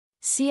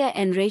Sia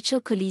and Rachel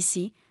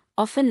Kolisi,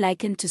 often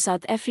likened to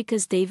South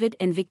Africa's David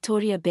and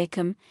Victoria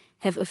Beckham,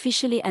 have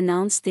officially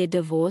announced their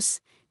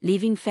divorce,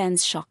 leaving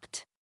fans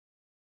shocked.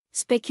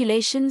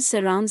 Speculation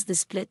surrounds the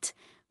split,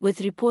 with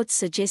reports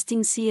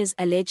suggesting Sia's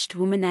alleged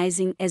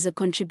womanizing as a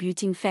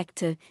contributing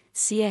factor.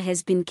 Sia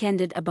has been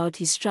candid about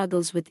his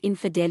struggles with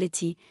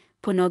infidelity,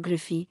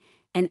 pornography,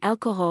 and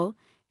alcohol,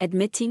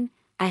 admitting,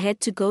 "I had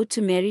to go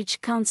to marriage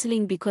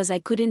counseling because I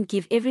couldn't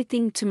give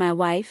everything to my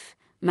wife,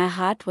 my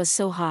heart was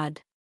so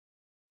hard."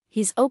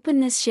 His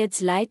openness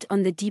sheds light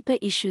on the deeper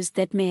issues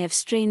that may have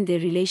strained their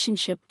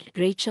relationship.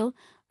 Rachel,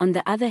 on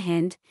the other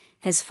hand,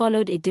 has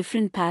followed a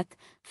different path,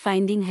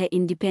 finding her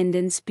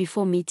independence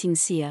before meeting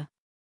Sia.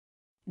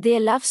 Their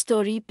love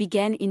story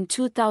began in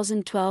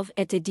 2012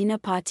 at a dinner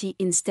party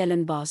in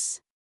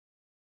Stellenbosch,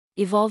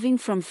 evolving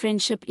from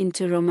friendship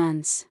into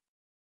romance.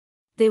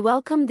 They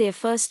welcomed their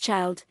first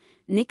child,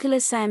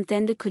 Nicholas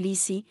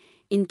Kolisi,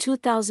 in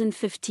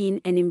 2015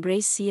 and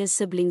embraced Sia's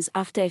siblings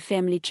after a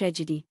family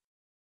tragedy.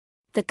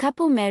 The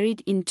couple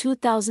married in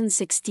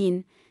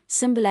 2016,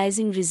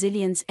 symbolizing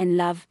resilience and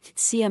love.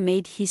 Sia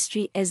made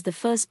history as the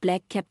first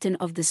black captain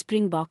of the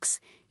Springboks,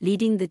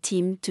 leading the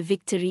team to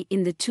victory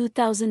in the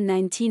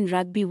 2019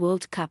 Rugby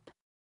World Cup.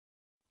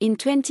 In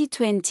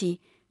 2020,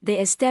 they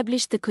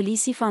established the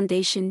Kolisi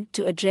Foundation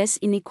to address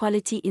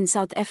inequality in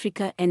South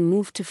Africa and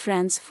moved to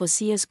France for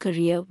Sia's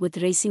career with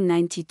Racing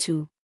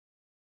 92.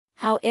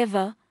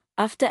 However,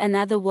 after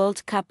another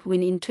World Cup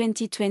win in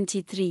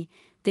 2023,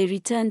 they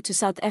returned to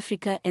South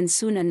Africa and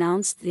soon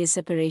announced their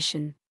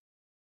separation.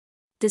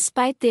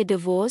 Despite their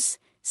divorce,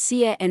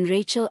 Sia and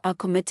Rachel are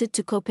committed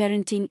to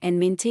co-parenting and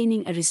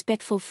maintaining a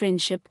respectful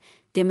friendship,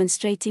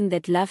 demonstrating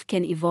that love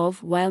can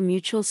evolve while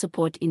mutual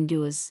support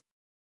endures.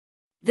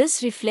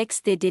 This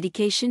reflects their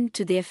dedication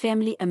to their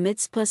family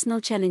amidst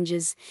personal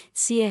challenges.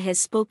 Sia has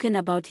spoken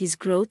about his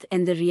growth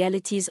and the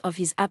realities of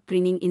his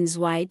upbringing in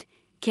Zwaide,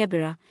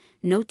 Kebera,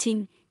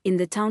 noting, "In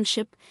the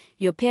township,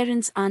 your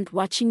parents aren't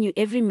watching you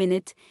every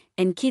minute,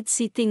 and kids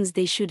see things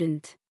they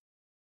shouldn't."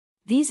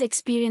 These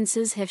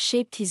experiences have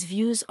shaped his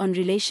views on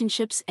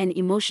relationships and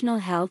emotional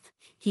health.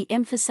 He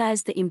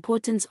emphasized the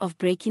importance of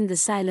breaking the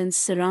silence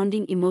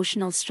surrounding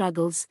emotional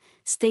struggles,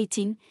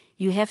 stating,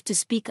 "You have to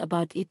speak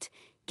about it,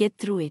 get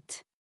through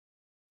it.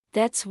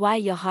 That's why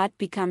your heart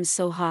becomes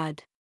so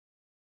hard."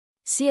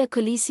 Sia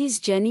Kolisi's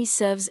journey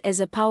serves as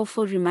a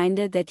powerful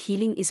reminder that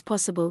healing is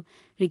possible,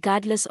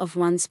 regardless of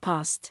one's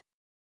past.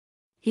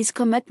 His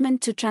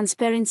commitment to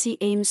transparency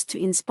aims to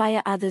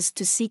inspire others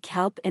to seek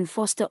help and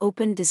foster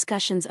open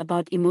discussions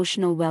about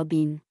emotional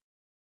well-being.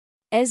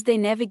 As they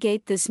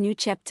navigate this new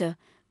chapter,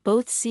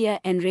 both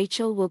Sia and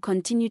Rachel will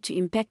continue to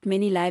impact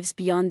many lives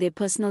beyond their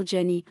personal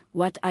journey.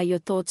 What are your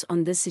thoughts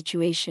on this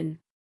situation?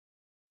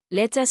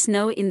 Let us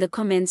know in the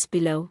comments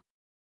below.